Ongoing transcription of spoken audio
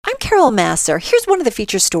Carol Massar. Here's one of the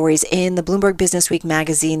feature stories in the Bloomberg Businessweek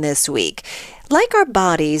magazine this week. Like our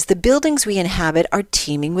bodies, the buildings we inhabit are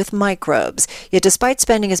teeming with microbes. Yet despite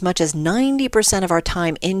spending as much as 90% of our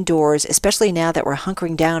time indoors, especially now that we're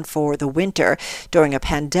hunkering down for the winter during a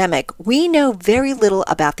pandemic, we know very little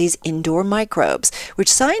about these indoor microbes,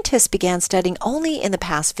 which scientists began studying only in the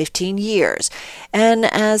past 15 years. And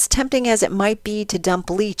as tempting as it might be to dump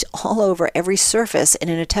bleach all over every surface in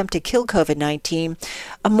an attempt to kill COVID-19,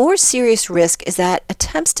 a more serious risk is that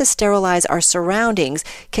attempts to sterilize our surroundings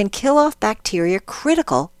can kill off bacteria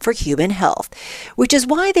critical for human health, which is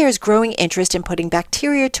why there's growing interest in putting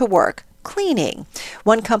bacteria to work, cleaning.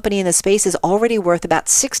 One company in the space is already worth about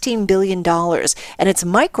 $16 billion, and its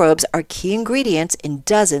microbes are key ingredients in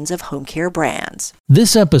dozens of home care brands.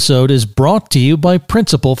 This episode is brought to you by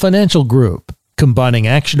Principal Financial Group, combining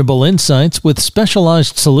actionable insights with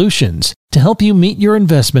specialized solutions to help you meet your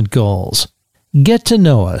investment goals. Get to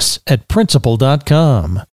know us at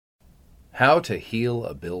Principal.com. How to heal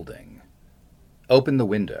a building. Open the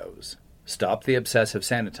windows. Stop the obsessive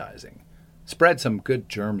sanitizing. Spread some good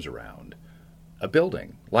germs around. A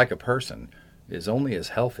building, like a person, is only as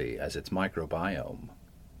healthy as its microbiome.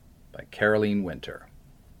 By Caroline Winter.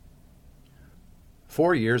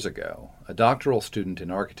 4 years ago, a doctoral student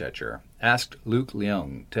in architecture asked Luc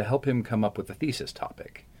Leung to help him come up with a thesis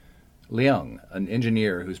topic. Leung, an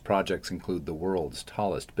engineer whose projects include the world's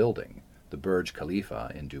tallest building, the Burj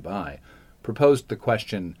Khalifa in Dubai, proposed the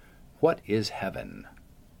question, what is heaven?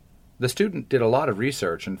 The student did a lot of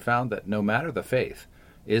research and found that no matter the faith,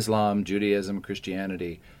 Islam, Judaism,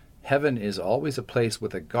 Christianity, heaven is always a place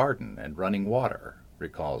with a garden and running water,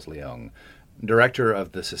 recalls Leung, director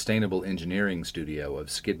of the sustainable engineering studio of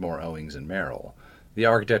Skidmore, Owings & Merrill, the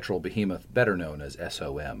architectural behemoth better known as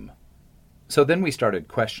SOM. So then we started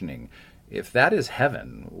questioning, if that is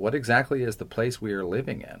heaven, what exactly is the place we are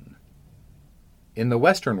living in? In the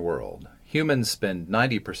Western world, humans spend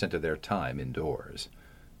 90% of their time indoors.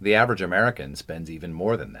 The average American spends even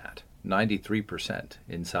more than that, 93%,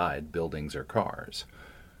 inside buildings or cars.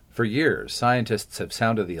 For years, scientists have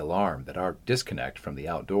sounded the alarm that our disconnect from the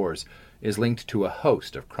outdoors is linked to a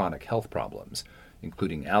host of chronic health problems,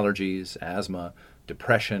 including allergies, asthma,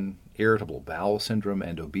 depression, irritable bowel syndrome,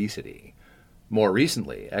 and obesity. More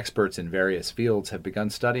recently, experts in various fields have begun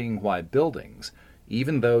studying why buildings,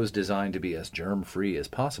 even those designed to be as germ-free as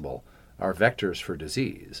possible, are vectors for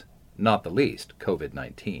disease, not the least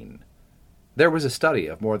COVID-19. There was a study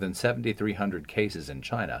of more than 7,300 cases in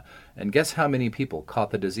China, and guess how many people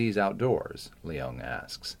caught the disease outdoors, Leung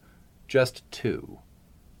asks. Just 2.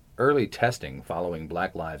 Early testing following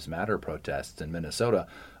Black Lives Matter protests in Minnesota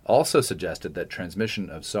also suggested that transmission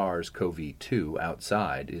of SARS-CoV-2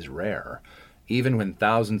 outside is rare, even when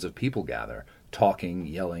thousands of people gather, talking,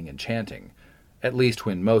 yelling, and chanting, at least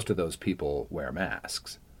when most of those people wear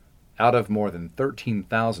masks. Out of more than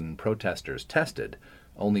 13,000 protesters tested,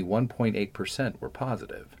 only 1.8% were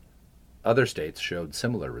positive. Other states showed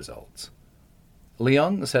similar results.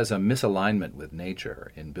 Leung says a misalignment with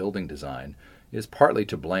nature in building design is partly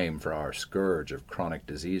to blame for our scourge of chronic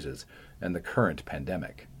diseases and the current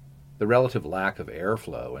pandemic. The relative lack of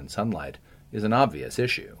airflow and sunlight is an obvious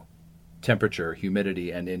issue. Temperature,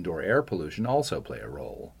 humidity, and indoor air pollution also play a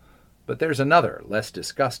role. But there's another, less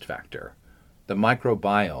discussed factor, the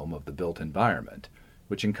microbiome of the built environment,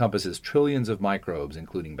 which encompasses trillions of microbes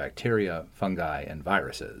including bacteria, fungi, and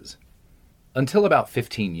viruses. Until about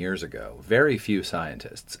 15 years ago, very few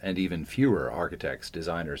scientists, and even fewer architects,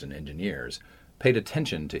 designers, and engineers, paid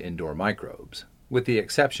attention to indoor microbes, with the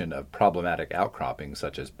exception of problematic outcroppings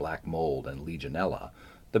such as black mold and Legionella,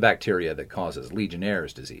 the bacteria that causes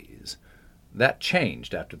Legionnaire's disease. That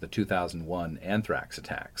changed after the 2001 anthrax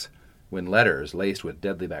attacks, when letters laced with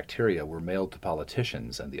deadly bacteria were mailed to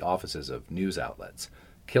politicians and the offices of news outlets,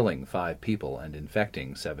 killing 5 people and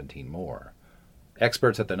infecting 17 more.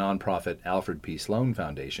 Experts at the nonprofit Alfred P. Sloan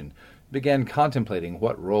Foundation began contemplating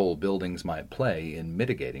what role buildings might play in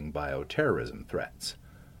mitigating bioterrorism threats.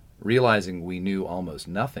 Realizing we knew almost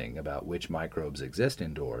nothing about which microbes exist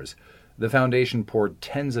indoors, the foundation poured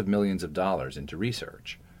tens of millions of dollars into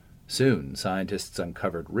research. Soon, scientists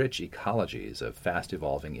uncovered rich ecologies of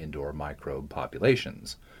fast-evolving indoor microbe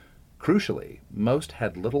populations. Crucially, most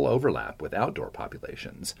had little overlap with outdoor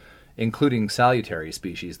populations, including salutary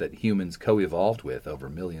species that humans co-evolved with over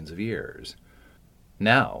millions of years.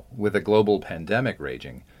 Now, with a global pandemic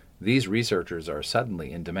raging, these researchers are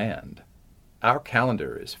suddenly in demand. Our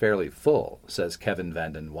calendar is fairly full, says Kevin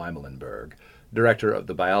Vanden Weimelenberg, director of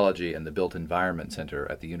the Biology and the Built Environment Center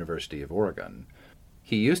at the University of Oregon.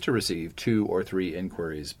 He used to receive 2 or 3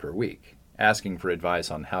 inquiries per week, asking for advice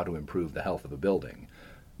on how to improve the health of a building.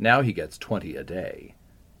 Now he gets 20 a day.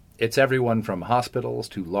 It's everyone from hospitals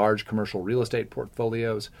to large commercial real estate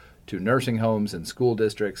portfolios, to nursing homes and school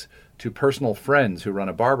districts, to personal friends who run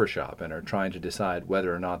a barbershop and are trying to decide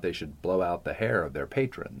whether or not they should blow out the hair of their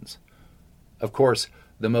patrons. Of course,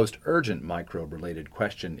 the most urgent microbe-related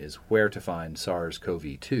question is where to find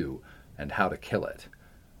SARS-CoV-2 and how to kill it.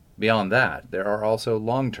 Beyond that, there are also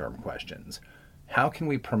long-term questions. How can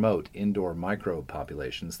we promote indoor microbe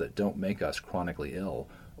populations that don't make us chronically ill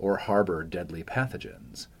or harbor deadly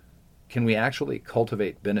pathogens? Can we actually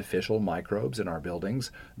cultivate beneficial microbes in our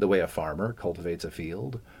buildings the way a farmer cultivates a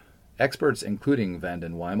field? Experts, including van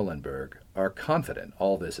den Wijmelenberg, are confident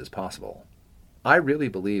all this is possible. I really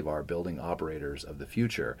believe our building operators of the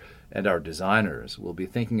future and our designers will be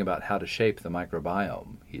thinking about how to shape the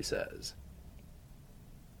microbiome, he says.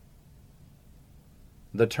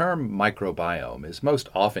 The term microbiome is most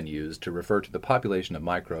often used to refer to the population of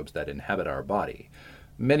microbes that inhabit our body,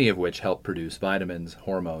 many of which help produce vitamins,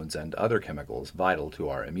 hormones, and other chemicals vital to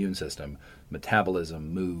our immune system,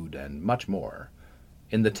 metabolism, mood, and much more.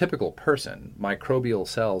 In the typical person, microbial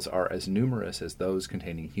cells are as numerous as those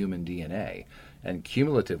containing human DNA and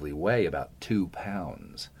cumulatively weigh about 2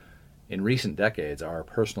 pounds. In recent decades, our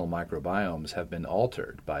personal microbiomes have been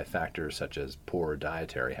altered by factors such as poor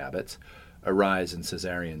dietary habits, a rise in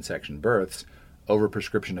cesarean section births,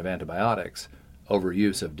 overprescription of antibiotics,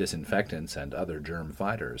 overuse of disinfectants and other germ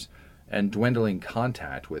fighters, and dwindling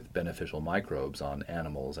contact with beneficial microbes on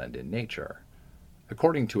animals and in nature.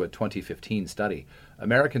 According to a 2015 study,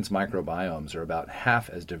 Americans' microbiomes are about half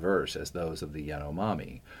as diverse as those of the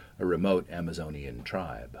Yanomami, a remote Amazonian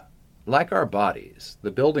tribe. Like our bodies,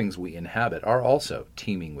 the buildings we inhabit are also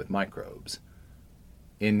teeming with microbes.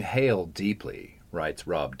 Inhale deeply, writes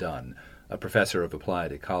Rob Dunn, a professor of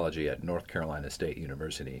applied ecology at North Carolina State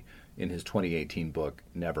University, in his 2018 book,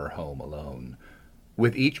 Never Home Alone.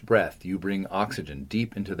 With each breath, you bring oxygen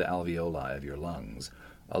deep into the alveoli of your lungs,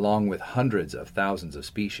 along with hundreds of thousands of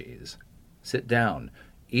species. Sit down.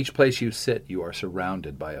 Each place you sit, you are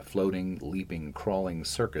surrounded by a floating, leaping, crawling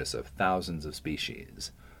circus of thousands of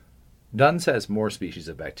species. Dunn says more species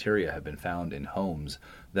of bacteria have been found in homes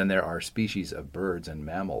than there are species of birds and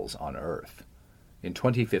mammals on Earth. In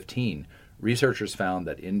 2015, researchers found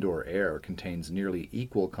that indoor air contains nearly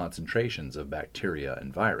equal concentrations of bacteria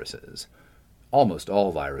and viruses. Almost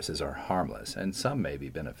all viruses are harmless, and some may be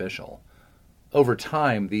beneficial. Over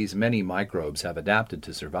time, these many microbes have adapted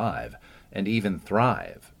to survive, and even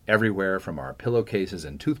thrive, everywhere from our pillowcases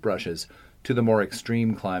and toothbrushes to the more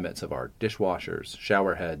extreme climates of our dishwashers,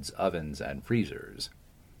 shower heads, ovens, and freezers.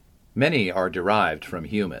 Many are derived from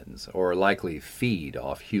humans, or likely feed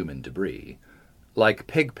off human debris. Like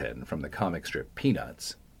Pigpen from the comic strip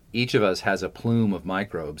Peanuts, each of us has a plume of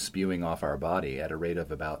microbes spewing off our body at a rate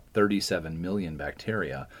of about 37 million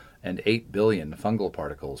bacteria and 8 billion fungal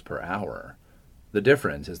particles per hour. The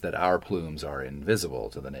difference is that our plumes are invisible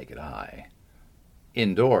to the naked eye.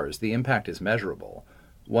 Indoors, the impact is measurable.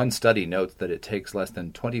 One study notes that it takes less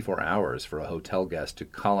than 24 hours for a hotel guest to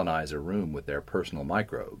colonize a room with their personal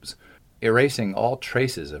microbes, erasing all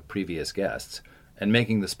traces of previous guests and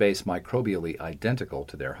making the space microbially identical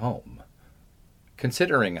to their home.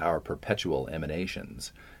 Considering our perpetual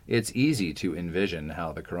emanations, it's easy to envision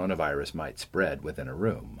how the coronavirus might spread within a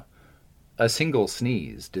room. A single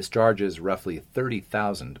sneeze discharges roughly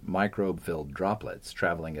 30,000 microbe-filled droplets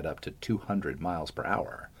traveling at up to 200 miles per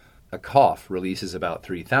hour. A cough releases about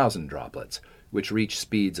 3,000 droplets, which reach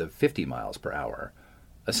speeds of 50 miles per hour.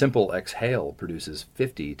 A simple exhale produces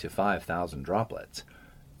 50 to 5,000 droplets.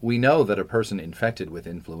 We know that a person infected with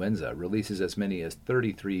influenza releases as many as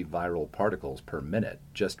 33 viral particles per minute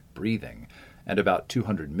just breathing, and about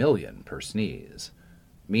 200 million per sneeze.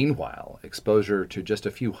 Meanwhile, exposure to just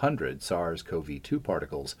a few hundred SARS-CoV-2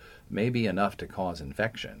 particles may be enough to cause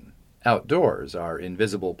infection. Outdoors, our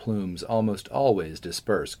invisible plumes almost always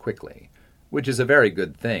disperse quickly, which is a very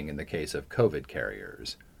good thing in the case of COVID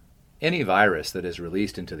carriers. Any virus that is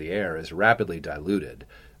released into the air is rapidly diluted,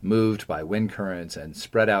 moved by wind currents, and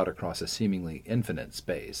spread out across a seemingly infinite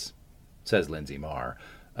space, says Lindsay Marr,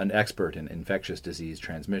 an expert in infectious disease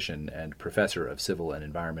transmission and professor of civil and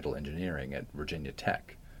environmental engineering at Virginia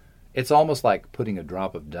Tech. It's almost like putting a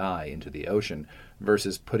drop of dye into the ocean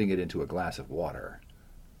versus putting it into a glass of water.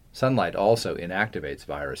 Sunlight also inactivates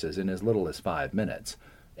viruses in as little as 5 minutes,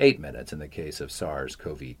 8 minutes in the case of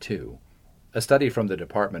SARS-CoV-2. A study from the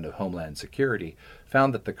Department of Homeland Security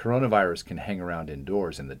found that the coronavirus can hang around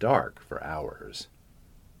indoors in the dark for hours.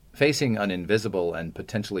 Facing an invisible and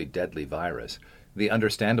potentially deadly virus, the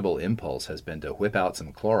understandable impulse has been to whip out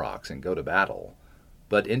some Clorox and go to battle.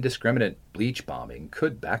 But indiscriminate bleach bombing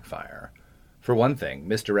could backfire. For one thing,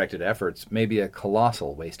 misdirected efforts may be a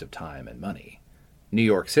colossal waste of time and money. New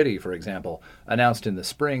York City, for example, announced in the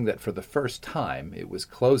spring that for the first time it was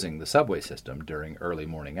closing the subway system during early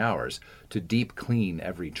morning hours to deep clean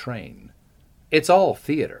every train. It's all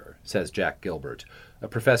theater, says Jack Gilbert, a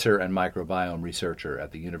professor and microbiome researcher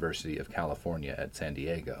at the University of California at San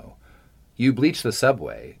Diego. You bleach the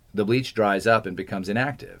subway, the bleach dries up and becomes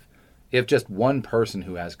inactive. If just one person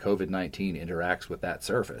who has COVID-19 interacts with that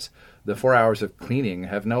surface, the 4 hours of cleaning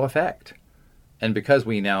have no effect. And because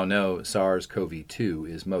we now know SARS-CoV-2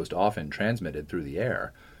 is most often transmitted through the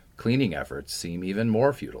air, cleaning efforts seem even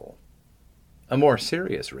more futile. A more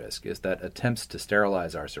serious risk is that attempts to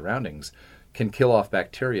sterilize our surroundings can kill off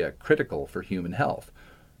bacteria critical for human health,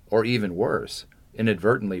 or even worse,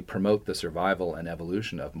 inadvertently promote the survival and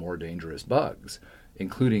evolution of more dangerous bugs,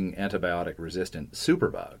 including antibiotic-resistant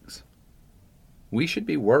superbugs. We should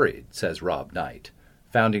be worried, says Rob Knight,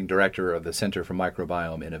 founding director of the Center for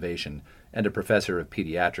Microbiome Innovation and a professor of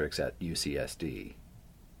pediatrics at UCSD.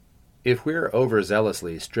 If we're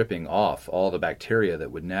overzealously stripping off all the bacteria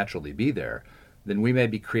that would naturally be there, then we may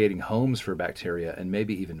be creating homes for bacteria and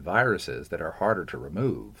maybe even viruses that are harder to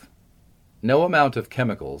remove. No amount of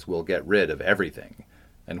chemicals will get rid of everything,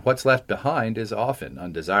 and what's left behind is often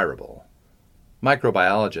undesirable.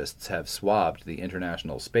 Microbiologists have swabbed the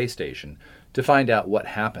International Space Station to find out what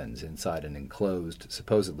happens inside an enclosed,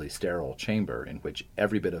 supposedly sterile chamber in which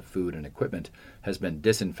every bit of food and equipment has been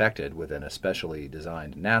disinfected within a specially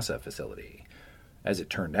designed NASA facility. As it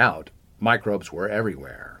turned out, microbes were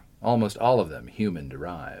everywhere, almost all of them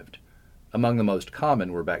human-derived. Among the most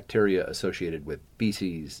common were bacteria associated with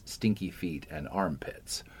feces, stinky feet, and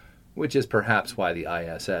armpits, which is perhaps why the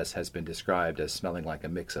ISS has been described as smelling like a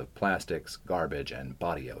mix of plastics, garbage, and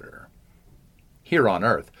body odor. Here on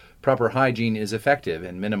Earth, proper hygiene is effective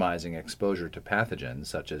in minimizing exposure to pathogens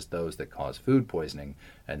such as those that cause food poisoning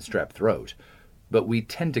and strep throat, but we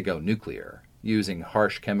tend to go nuclear, using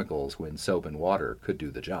harsh chemicals when soap and water could do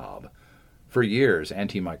the job. For years,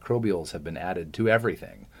 antimicrobials have been added to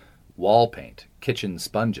everything: wall paint, kitchen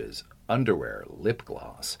sponges, underwear, lip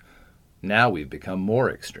gloss. Now we've become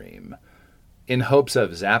more extreme. In hopes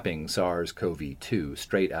of zapping SARS-CoV-2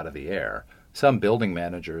 straight out of the air, some building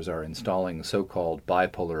managers are installing so-called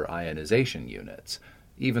bipolar ionization units,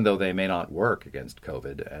 even though they may not work against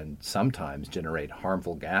COVID and sometimes generate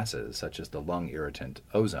harmful gases such as the lung irritant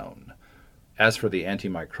ozone. As for the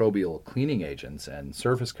antimicrobial cleaning agents and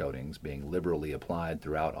surface coatings being liberally applied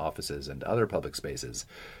throughout offices and other public spaces,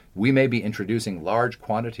 we may be introducing large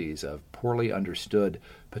quantities of poorly understood,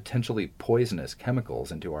 potentially poisonous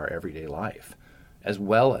chemicals into our everyday life, as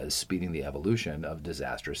well as speeding the evolution of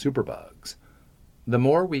disaster superbugs. The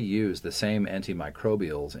more we use the same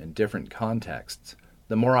antimicrobials in different contexts,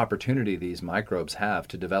 the more opportunity these microbes have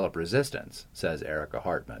to develop resistance, says Erica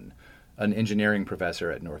Hartman, an engineering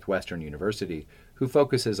professor at Northwestern University who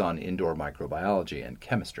focuses on indoor microbiology and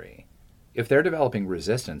chemistry. If they're developing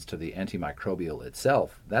resistance to the antimicrobial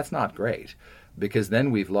itself, that's not great, because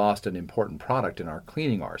then we've lost an important product in our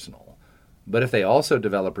cleaning arsenal. But if they also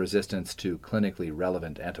develop resistance to clinically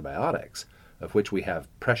relevant antibiotics, of which we have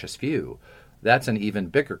precious few, that's an even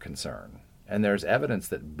bigger concern, and there's evidence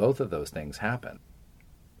that both of those things happen.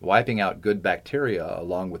 Wiping out good bacteria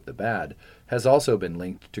along with the bad has also been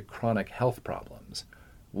linked to chronic health problems.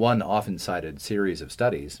 One often cited series of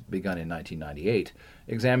studies, begun in 1998,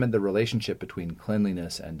 examined the relationship between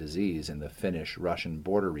cleanliness and disease in the Finnish-Russian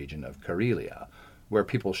border region of Karelia, where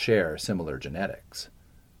people share similar genetics.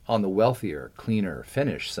 On the wealthier, cleaner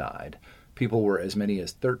Finnish side, people were as many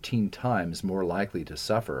as 13 times more likely to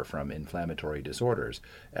suffer from inflammatory disorders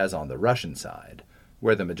as on the Russian side,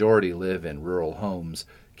 where the majority live in rural homes,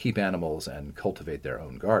 keep animals, and cultivate their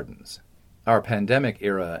own gardens. Our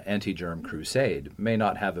pandemic-era anti-germ crusade may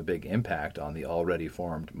not have a big impact on the already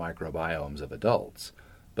formed microbiomes of adults,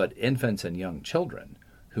 but infants and young children,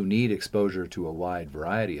 who need exposure to a wide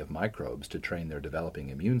variety of microbes to train their developing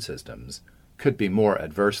immune systems, could be more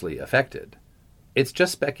adversely affected. It's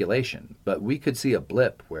just speculation, but we could see a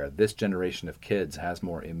blip where this generation of kids has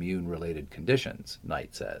more immune-related conditions,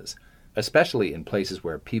 Knight says, especially in places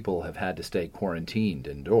where people have had to stay quarantined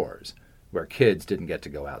indoors, where kids didn't get to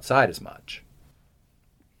go outside as much.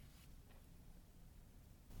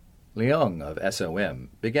 Leung of SOM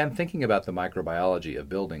began thinking about the microbiology of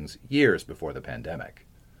buildings years before the pandemic.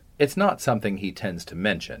 It's not something he tends to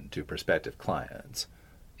mention to prospective clients.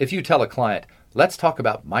 If you tell a client, "Let's talk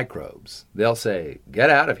about microbes," they'll say, "Get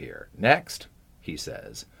out of here. Next," he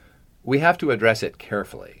says. We have to address it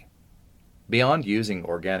carefully. Beyond using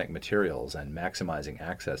organic materials and maximizing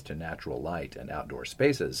access to natural light and outdoor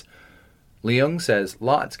spaces, Leung says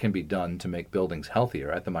lots can be done to make buildings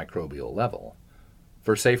healthier at the microbial level.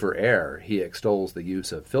 For safer air, he extols the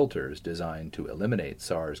use of filters designed to eliminate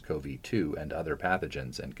SARS-CoV-2 and other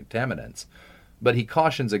pathogens and contaminants, but he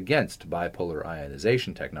cautions against bipolar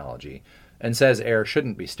ionization technology and says air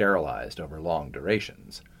shouldn't be sterilized over long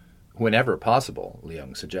durations. Whenever possible,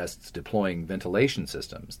 Leung suggests deploying ventilation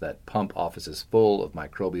systems that pump offices full of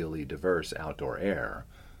microbially diverse outdoor air.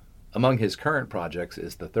 Among his current projects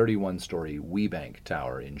is the 31-story WeBank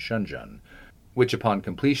Tower in Shenzhen, which upon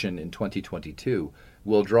completion in 2022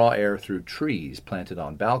 will draw air through trees planted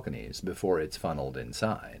on balconies before it's funneled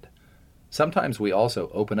inside. Sometimes we also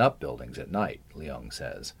open up buildings at night, Leung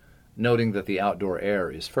says, noting that the outdoor air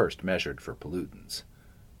is first measured for pollutants.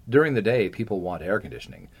 During the day, people want air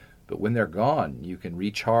conditioning, but when they're gone, you can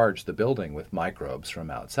recharge the building with microbes from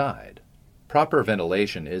outside. Proper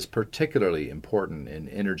ventilation is particularly important in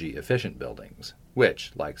energy-efficient buildings,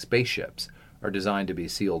 which, like spaceships, are designed to be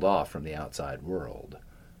sealed off from the outside world.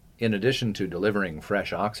 In addition to delivering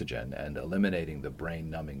fresh oxygen and eliminating the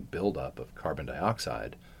brain-numbing buildup of carbon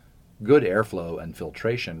dioxide, good airflow and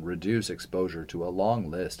filtration reduce exposure to a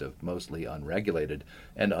long list of mostly unregulated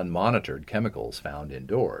and unmonitored chemicals found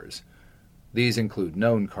indoors. These include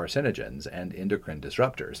known carcinogens and endocrine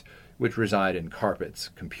disruptors, which reside in carpets,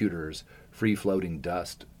 computers, free-floating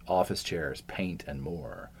dust, office chairs, paint, and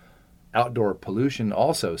more. Outdoor pollution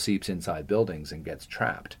also seeps inside buildings and gets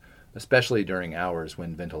trapped, especially during hours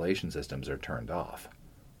when ventilation systems are turned off.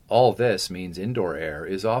 All this means indoor air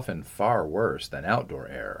is often far worse than outdoor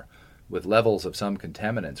air, with levels of some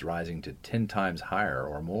contaminants rising to 10 times higher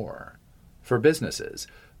or more. For businesses,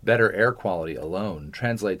 better air quality alone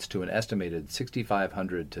translates to an estimated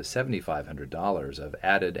 $6,500 to $7,500 of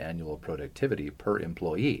added annual productivity per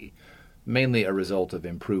employee, mainly a result of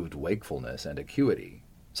improved wakefulness and acuity,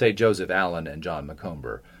 say Joseph Allen and John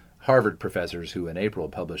Macomber, Harvard professors who in April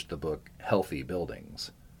published the book Healthy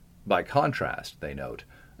Buildings. By contrast, they note,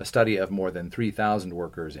 a study of more than 3,000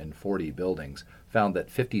 workers in 40 buildings found that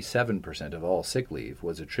 57% of all sick leave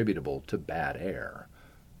was attributable to bad air.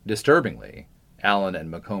 Disturbingly, Allen and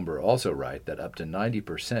Macomber also write that up to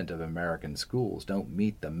 90% of American schools don't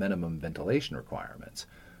meet the minimum ventilation requirements,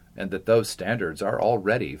 and that those standards are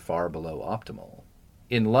already far below optimal.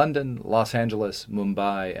 In London, Los Angeles,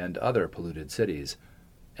 Mumbai, and other polluted cities,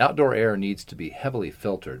 outdoor air needs to be heavily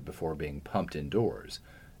filtered before being pumped indoors,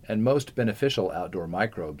 and most beneficial outdoor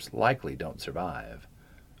microbes likely don't survive.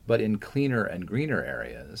 But in cleaner and greener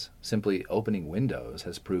areas, simply opening windows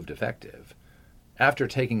has proved effective. After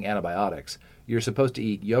taking antibiotics, you're supposed to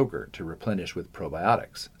eat yogurt to replenish with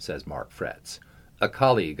probiotics, says Mark Fretz, a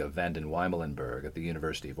colleague of Vanden Weimelenberg at the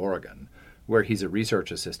University of Oregon, where he's a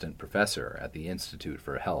research assistant professor at the Institute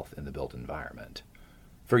for Health in the Built Environment.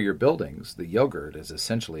 For your buildings, the yogurt is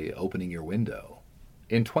essentially opening your window.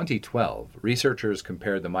 In 2012, researchers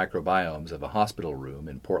compared the microbiomes of a hospital room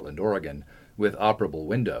in Portland, Oregon, with operable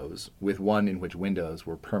windows, with one in which windows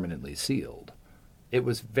were permanently sealed. It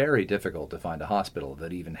was very difficult to find a hospital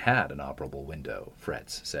that even had an operable window,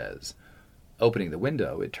 Fretz says. Opening the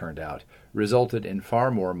window, it turned out, resulted in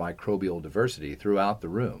far more microbial diversity throughout the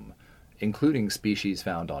room, including species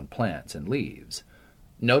found on plants and leaves.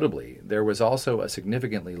 Notably, there was also a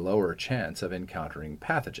significantly lower chance of encountering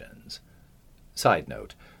pathogens. Side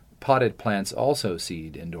note, potted plants also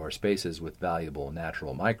seed indoor spaces with valuable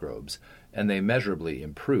natural microbes, and they measurably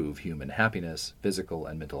improve human happiness, physical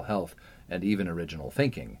and mental health, and even original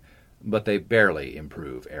thinking, but they barely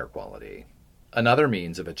improve air quality. Another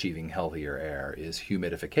means of achieving healthier air is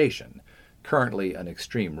humidification, currently an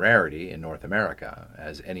extreme rarity in North America,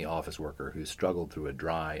 as any office worker who's struggled through a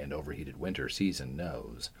dry and overheated winter season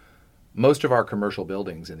knows. Most of our commercial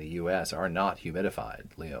buildings in the U.S. are not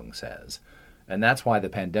humidified, Leung says, and that's why the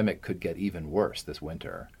pandemic could get even worse this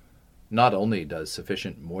winter. Not only does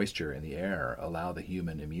sufficient moisture in the air allow the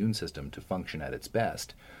human immune system to function at its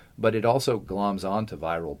best, but it also gloms onto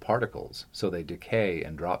viral particles, so they decay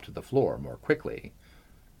and drop to the floor more quickly.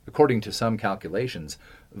 According to some calculations,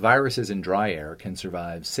 viruses in dry air can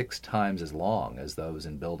survive 6 times as long as those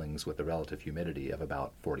in buildings with a relative humidity of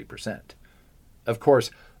about 40%. Of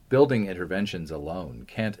course, building interventions alone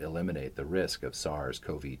can't eliminate the risk of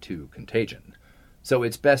SARS-CoV-2 contagion, so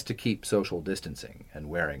it's best to keep social distancing and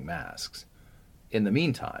wearing masks. In the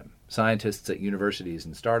meantime, scientists at universities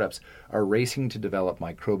and startups are racing to develop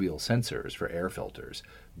microbial sensors for air filters,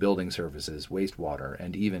 building surfaces, wastewater,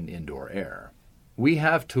 and even indoor air. We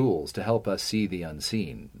have tools to help us see the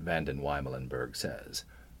unseen, Vanden Weimelenberg says.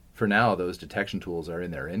 For now, those detection tools are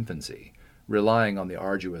in their infancy, relying on the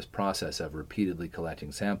arduous process of repeatedly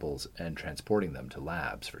collecting samples and transporting them to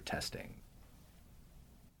labs for testing.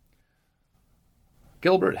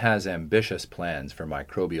 Gilbert has ambitious plans for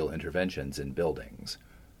microbial interventions in buildings.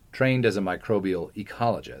 Trained as a microbial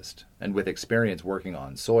ecologist, and with experience working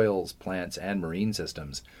on soils, plants, and marine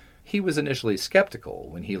systems, he was initially skeptical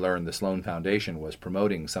when he learned the Sloan Foundation was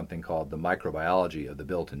promoting something called the microbiology of the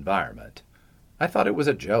built environment. "I thought it was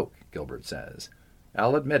a joke," Gilbert says.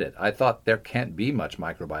 "I'll admit it, I thought there can't be much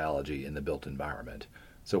microbiology in the built environment,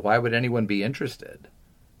 so why would anyone be interested?"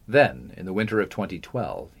 Then, in the winter of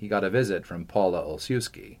 2012, he got a visit from Paula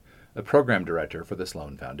Olszewski, a program director for the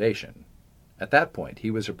Sloan Foundation. At that point,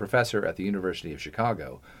 he was a professor at the University of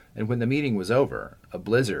Chicago, and when the meeting was over, a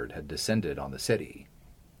blizzard had descended on the city.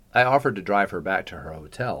 "I offered to drive her back to her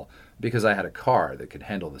hotel because I had a car that could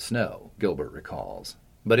handle the snow," Gilbert recalls.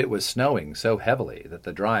 "But it was snowing so heavily that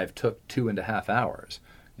the drive took 2.5 hours,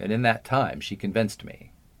 and in that time she convinced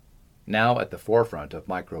me." Now at the forefront of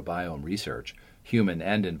microbiome research, human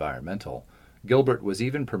and environmental, Gilbert was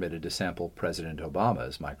even permitted to sample President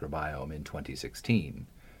Obama's microbiome in 2016.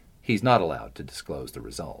 He's not allowed to disclose the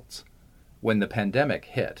results. When the pandemic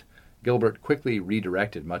hit, Gilbert quickly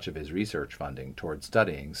redirected much of his research funding toward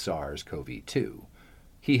studying SARS-CoV-2.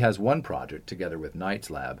 He has one project together with Knight's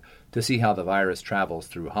lab to see how the virus travels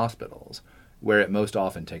through hospitals, where it most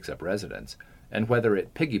often takes up residence, and whether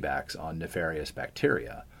it piggybacks on nefarious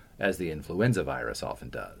bacteria, as the influenza virus often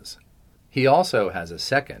does. He also has a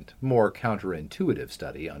second, more counterintuitive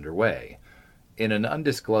study underway. In an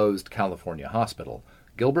undisclosed California hospital,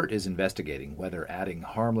 Gilbert is investigating whether adding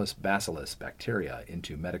harmless bacillus bacteria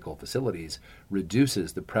into medical facilities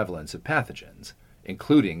reduces the prevalence of pathogens,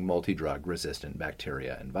 including multi-drug resistant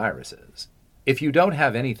bacteria and viruses. "If you don't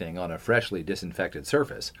have anything on a freshly disinfected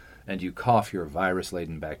surface, and you cough your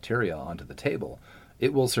virus-laden bacteria onto the table,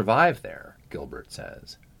 it will survive there," Gilbert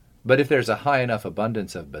says. "But if there's a high enough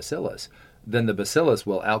abundance of bacillus, then the bacillus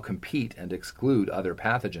will outcompete and exclude other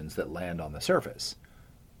pathogens that land on the surface."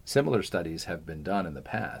 Similar studies have been done in the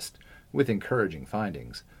past, with encouraging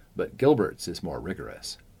findings, but Gilbert's is more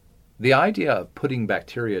rigorous. The idea of putting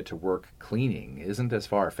bacteria to work cleaning isn't as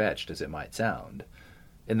far-fetched as it might sound.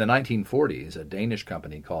 In the 1940s, a Danish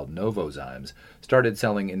company called Novozymes started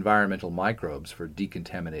selling environmental microbes for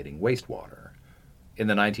decontaminating wastewater. In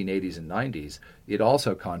the 1980s and 90s, it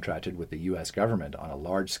also contracted with the U.S. government on a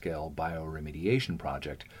large-scale bioremediation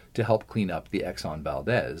project to help clean up the Exxon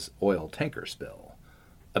Valdez oil tanker spill.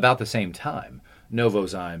 About the same time,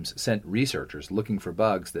 Novozymes sent researchers looking for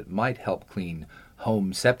bugs that might help clean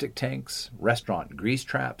home septic tanks, restaurant grease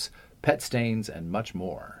traps, pet stains, and much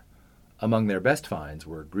more. Among their best finds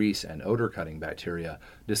were grease and odor-cutting bacteria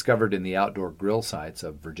discovered in the outdoor grill sites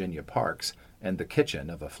of Virginia parks and the kitchen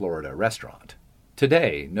of a Florida restaurant.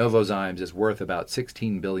 Today, Novozymes is worth about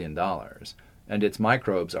 $16 billion, and its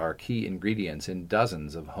microbes are key ingredients in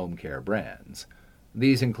dozens of home care brands.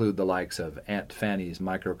 These include the likes of Aunt Fanny's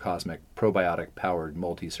Microcosmic Probiotic-Powered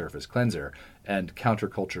Multi-Surface Cleanser and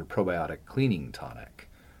Counterculture Probiotic Cleaning Tonic.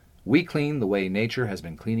 "We clean the way nature has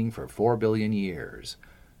been cleaning for 4 billion years.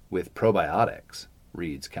 With probiotics,"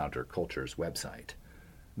 reads Counterculture's website.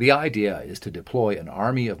 The idea is to deploy an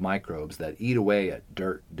army of microbes that eat away at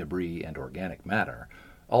dirt, debris, and organic matter,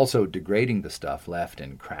 also degrading the stuff left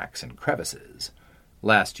in cracks and crevices.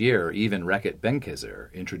 Last year, even Reckitt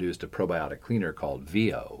Benckiser introduced a probiotic cleaner called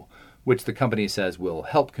VO, which the company says will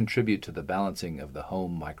help contribute to the balancing of the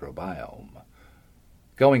home microbiome.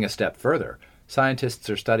 Going a step further, scientists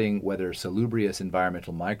are studying whether salubrious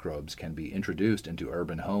environmental microbes can be introduced into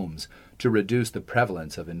urban homes to reduce the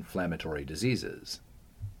prevalence of inflammatory diseases.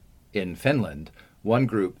 In Finland, one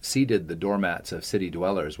group seeded the doormats of city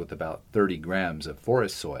dwellers with about 30 grams of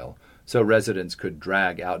forest soil so residents could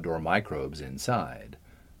drag outdoor microbes inside.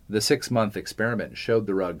 The 6-month experiment showed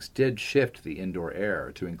the rugs did shift the indoor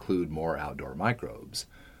air to include more outdoor microbes.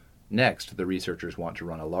 Next, the researchers want to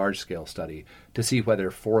run a large-scale study to see whether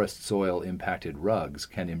forest soil-impacted rugs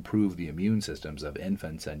can improve the immune systems of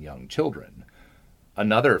infants and young children.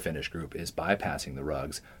 Another Finnish group is bypassing the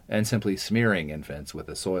rugs and simply smearing infants with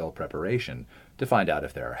a soil preparation to find out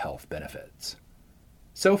if there are health benefits.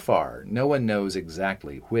 So far, no one knows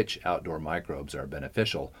exactly which outdoor microbes are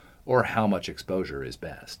beneficial or how much exposure is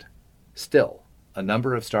best. Still, a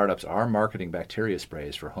number of startups are marketing bacteria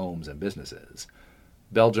sprays for homes and businesses.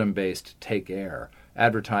 Belgium-based Take Air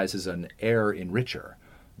advertises an air enricher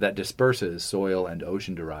that disperses soil and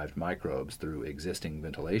ocean-derived microbes through existing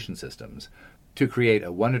ventilation systems to create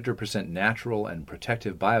a 100% natural and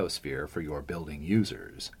protective biosphere for your building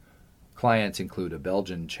users. Clients include a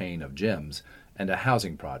Belgian chain of gyms and a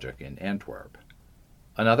housing project in Antwerp.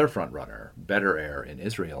 Another frontrunner, Better Air in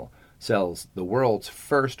Israel, sells the world's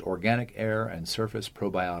first organic air and surface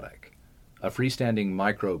probiotic. a freestanding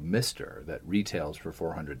microbe mister that retails for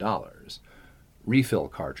 $400. Refill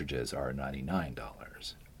cartridges are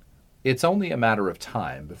 $99. It's only a matter of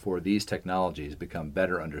time before these technologies become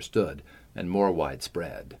better understood and more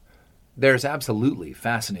widespread. There's absolutely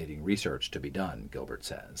fascinating research to be done, Gilbert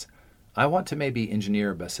says. I want to maybe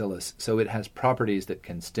engineer Bacillus so it has properties that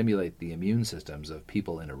can stimulate the immune systems of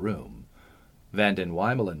people in a room. Van den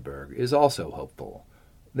Wijmelenberg is also hopeful.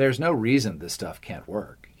 There's no reason this stuff can't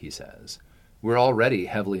work, he says. We're already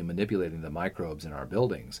heavily manipulating the microbes in our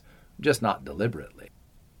buildings, just not deliberately.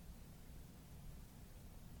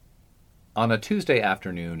 On a Tuesday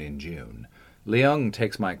afternoon in June, Leung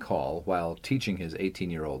takes my call while teaching his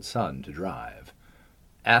 18-year-old son to drive.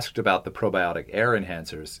 Asked about the probiotic air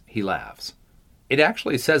enhancers, he laughs. It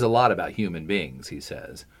actually says a lot about human beings, he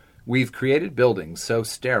says. We've created buildings so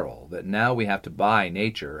sterile that now we have to buy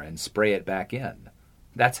nature and spray it back in.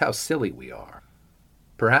 That's how silly we are.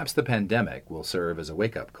 Perhaps the pandemic will serve as a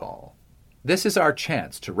wake-up call. This is our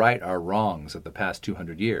chance to right our wrongs of the past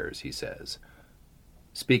 200 years, he says.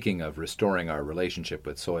 Speaking of restoring our relationship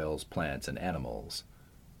with soils, plants, and animals.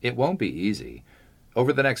 It won't be easy.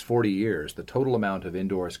 Over the next 40 years, the total amount of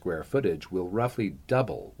indoor square footage will roughly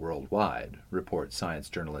double worldwide, reports science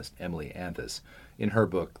journalist Emily Anthus in her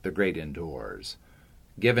book The Great Indoors.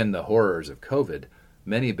 Given the horrors of COVID,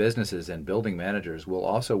 many businesses and building managers will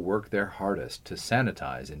also work their hardest to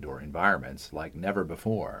sanitize indoor environments like never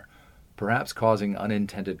before, perhaps causing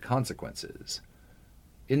unintended consequences.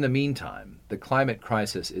 In the meantime, the climate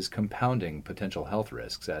crisis is compounding potential health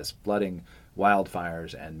risks as flooding,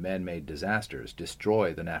 wildfires, and man-made disasters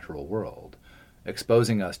destroy the natural world,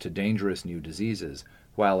 exposing us to dangerous new diseases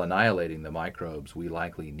while annihilating the microbes we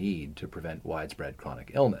likely need to prevent widespread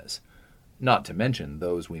chronic illness, not to mention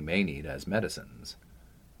those we may need as medicines.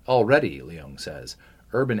 Already, Leung says,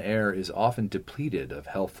 urban air is often depleted of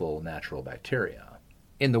healthful natural bacteria.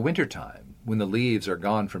 In the wintertime, when the leaves are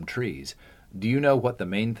gone from trees, do you know what the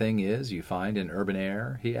main thing is you find in urban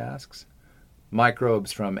air, he asks?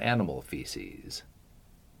 Microbes from animal feces.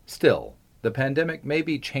 Still, the pandemic may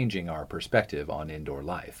be changing our perspective on indoor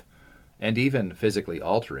life, and even physically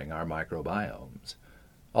altering our microbiomes.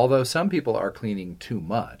 Although some people are cleaning too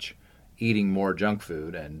much, eating more junk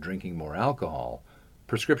food and drinking more alcohol,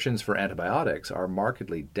 prescriptions for antibiotics are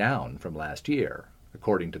markedly down from last year,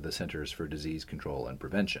 according to the Centers for Disease Control and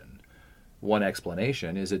Prevention. One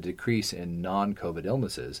explanation is a decrease in non-COVID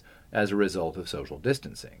illnesses as a result of social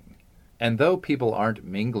distancing. And though people aren't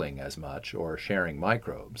mingling as much or sharing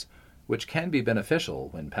microbes, which can be beneficial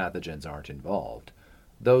when pathogens aren't involved,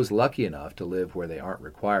 those lucky enough to live where they aren't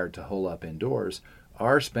required to hole up indoors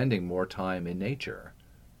are spending more time in nature.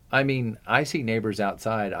 I mean, I see neighbors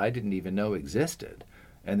outside I didn't even know existed,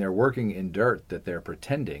 and they're working in dirt that they're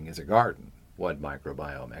pretending is a garden, one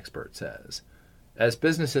microbiome expert says. As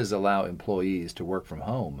businesses allow employees to work from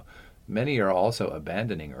home, many are also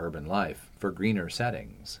abandoning urban life for greener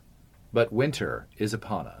settings. But winter is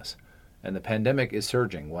upon us, and the pandemic is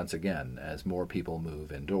surging once again as more people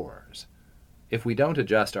move indoors. If we don't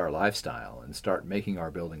adjust our lifestyle and start making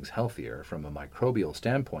our buildings healthier from a microbial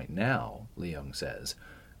standpoint now, Leung says,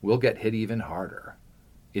 we'll get hit even harder.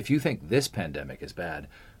 If you think this pandemic is bad,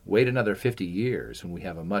 wait another 50 years when we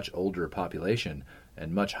have a much older population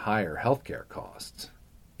and much higher healthcare costs.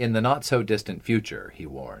 In the not-so-distant future, he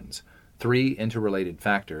warns, 3 interrelated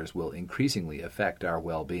factors will increasingly affect our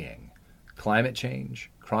well-being: climate change,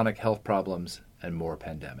 chronic health problems, and more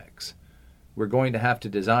pandemics. We're going to have to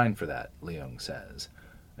design for that, Leung says,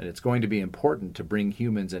 and it's going to be important to bring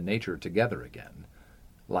humans and nature together again,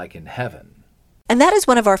 like in heaven. And that is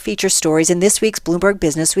one of our feature stories in this week's Bloomberg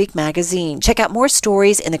Businessweek magazine. Check out more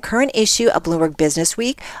stories in the current issue of Bloomberg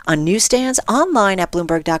Businessweek on newsstands, online at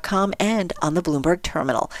Bloomberg.com, and on the Bloomberg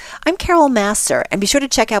Terminal. I'm Carol Massar, and be sure to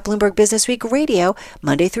check out Bloomberg Businessweek Radio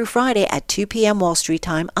Monday through Friday at 2 p.m. Wall Street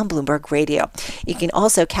time on Bloomberg Radio. You can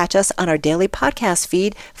also catch us on our daily podcast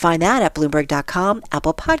feed. Find that at Bloomberg.com,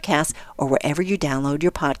 Apple Podcasts, or wherever you download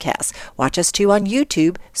your podcasts. Watch us too on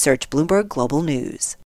YouTube. Search Bloomberg Global News.